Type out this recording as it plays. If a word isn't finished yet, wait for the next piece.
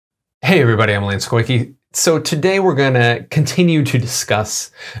Hey everybody, I'm Lance Koike. So today we're going to continue to discuss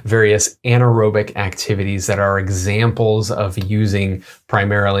various anaerobic activities that are examples of using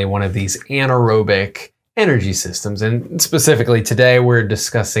primarily one of these anaerobic energy systems. And specifically today we're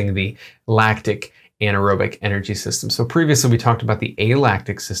discussing the lactic anaerobic energy system. So previously we talked about the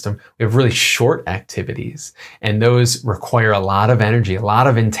alactic system. We have really short activities, and those require a lot of energy, a lot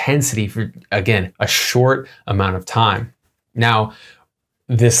of intensity for, again, a short amount of time. Now,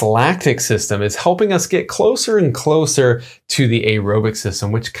 this lactic system is helping us get closer and closer to the aerobic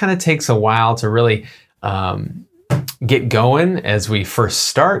system, which kind of takes a while to really get going as we first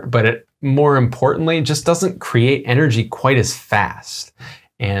start, but it, more importantly, just doesn't create energy quite as fast.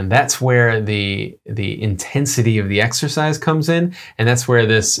 And that's where the intensity of the exercise comes in, and that's where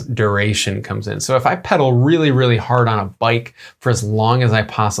this duration comes in. So if I pedal really, really hard on a bike for as long as I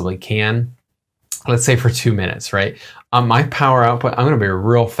possibly can, let's say for 2 minutes, right? My power output, I'm gonna be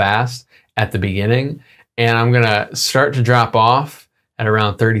real fast at the beginning, and I'm gonna start to drop off at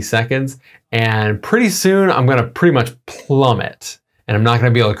around 30 seconds, and pretty soon I'm gonna pretty much plummet, and I'm not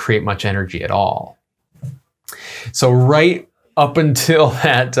gonna be able to create much energy at all. So right up until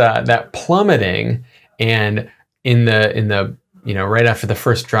that plummeting, and in the right after the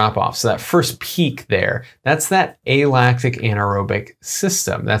first drop off, so that first peak there, that's that alactic anaerobic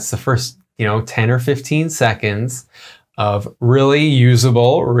system. That's the first 10 or 15 seconds of really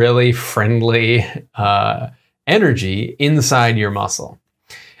usable, really friendly energy inside your muscle.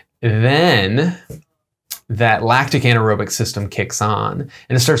 Then that lactic anaerobic system kicks on,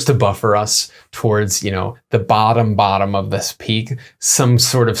 and it starts to buffer us towards, the bottom of this peak, some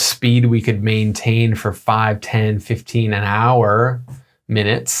sort of speed we could maintain for 5, 10, 15 an hour,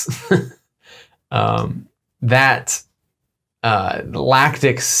 minutes. That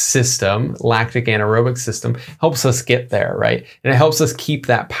lactic anaerobic system helps us get there, right? And it helps us keep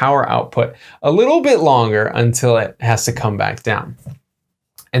that power output a little bit longer until it has to come back down.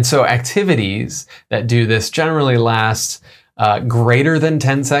 And so activities that do this generally last greater than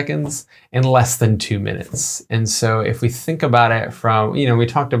 10 seconds and less than 2 minutes. And so if we think about it from, we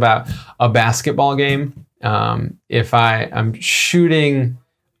talked about a basketball game. If I'm shooting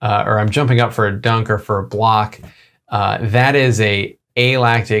or I'm jumping up for a dunk or for a block, that is a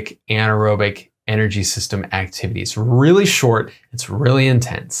alactic anaerobic energy system activity. It's really short, it's really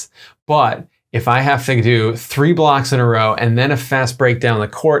intense. But if I have to do 3 blocks in a row and then a fast break down the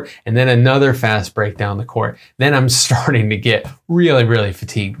court and then another fast break down the court, then I'm starting to get really, really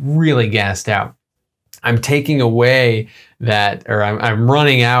fatigued, really gassed out. I'm taking away that, or I'm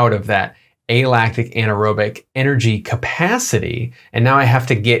running out of that alactic anaerobic energy capacity, and now I have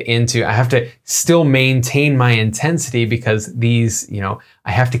to still maintain my intensity because these,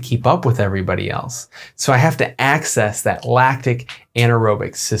 I have to keep up with everybody else. So I have to access that lactic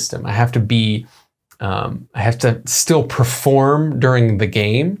anaerobic system. I have to still perform during the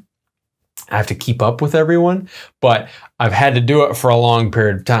game. I have to keep up with everyone, but I've had to do it for a long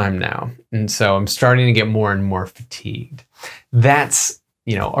period of time now. And so I'm starting to get more and more fatigued. That's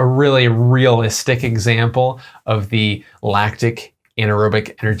a really realistic example of the lactic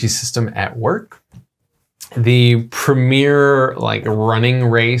anaerobic energy system at work. The premier running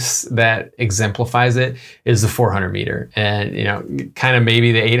race that exemplifies it is the 400 meter, and kind of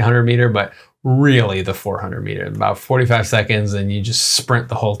maybe the 800 meter, but really the 400 meter, about 45 seconds, and you just sprint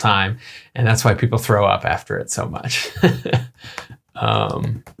the whole time, and that's why people throw up after it so much.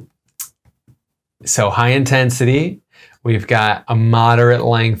 So high intensity. We've got a moderate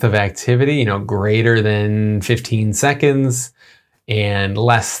length of activity, greater than 15 seconds and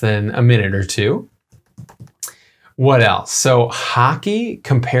less than a minute or two. What else? So hockey,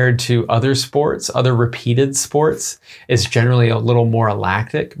 compared to other sports, other repeated sports, is generally a little more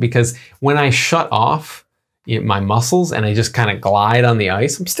lactic, because when I shut off my muscles and I just kind of glide on the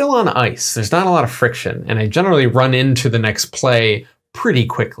ice, I'm still on ice. There's not a lot of friction, and I generally run into the next play pretty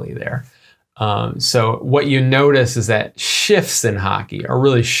quickly there. So what you notice is that shifts in hockey are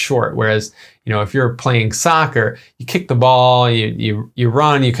really short, whereas if you're playing soccer, you kick the ball, you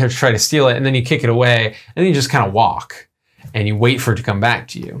run, you kind of try to steal it, and then you kick it away, and then you just kind of walk and you wait for it to come back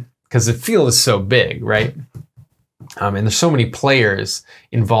to you because the field is so big, right? And there's so many players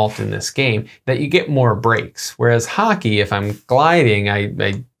involved in this game that you get more breaks. Whereas hockey, if I'm gliding,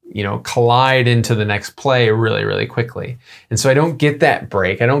 I collide into the next play really, really quickly. And so I don't get that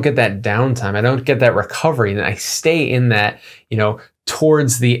break. I don't get that downtime. I don't get that recovery. And I stay in that,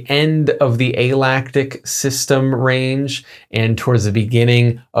 towards the end of the alactic system range and towards the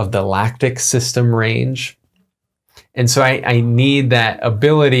beginning of the lactic system range. And so I need that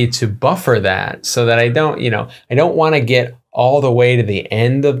ability to buffer that so that I don't want to get all the way to the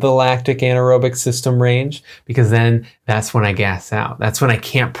end of the lactic anaerobic system range, because then that's when I gas out. That's when I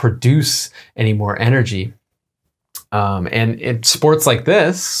can't produce any more energy. And in sports like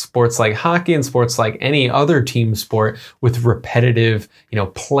this, sports like hockey and sports like any other team sport with repetitive,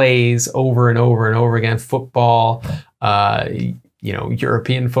 plays over and over and over again, football,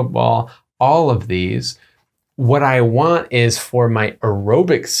 European football, all of these, what I want is for my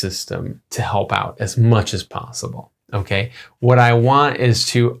aerobic system to help out as much as possible. Okay. What I want is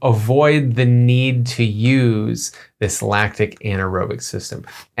to avoid the need to use this lactic anaerobic system.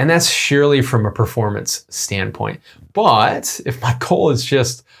 And that's surely from a performance standpoint. But if my goal is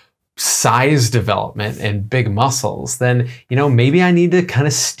just size development and big muscles, then, maybe I need to kind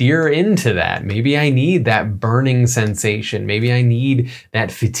of steer into that. Maybe I need that burning sensation. Maybe I need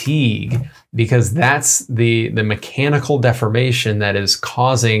that fatigue, because that's the mechanical deformation that is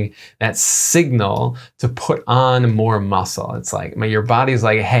causing that signal to put on more muscle. It's like your body's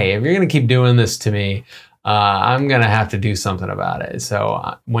like, hey, if you're going to keep doing this to me, I'm going to have to do something about it.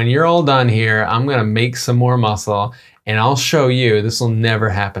 So when you're all done here, I'm going to make some more muscle and I'll show you this will never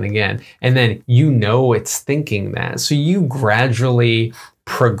happen again. And then it's thinking that. So you gradually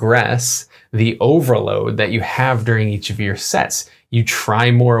progress the overload that you have during each of your sets. You try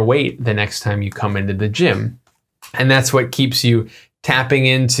more weight the next time you come into the gym. And that's what keeps you tapping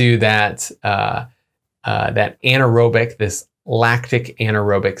into that, that anaerobic, this lactic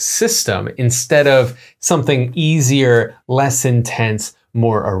anaerobic system, instead of something easier, less intense,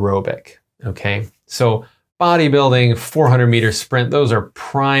 more aerobic. Okay. So bodybuilding, 400-meter sprint, those are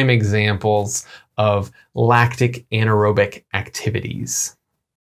prime examples of lactic anaerobic activities.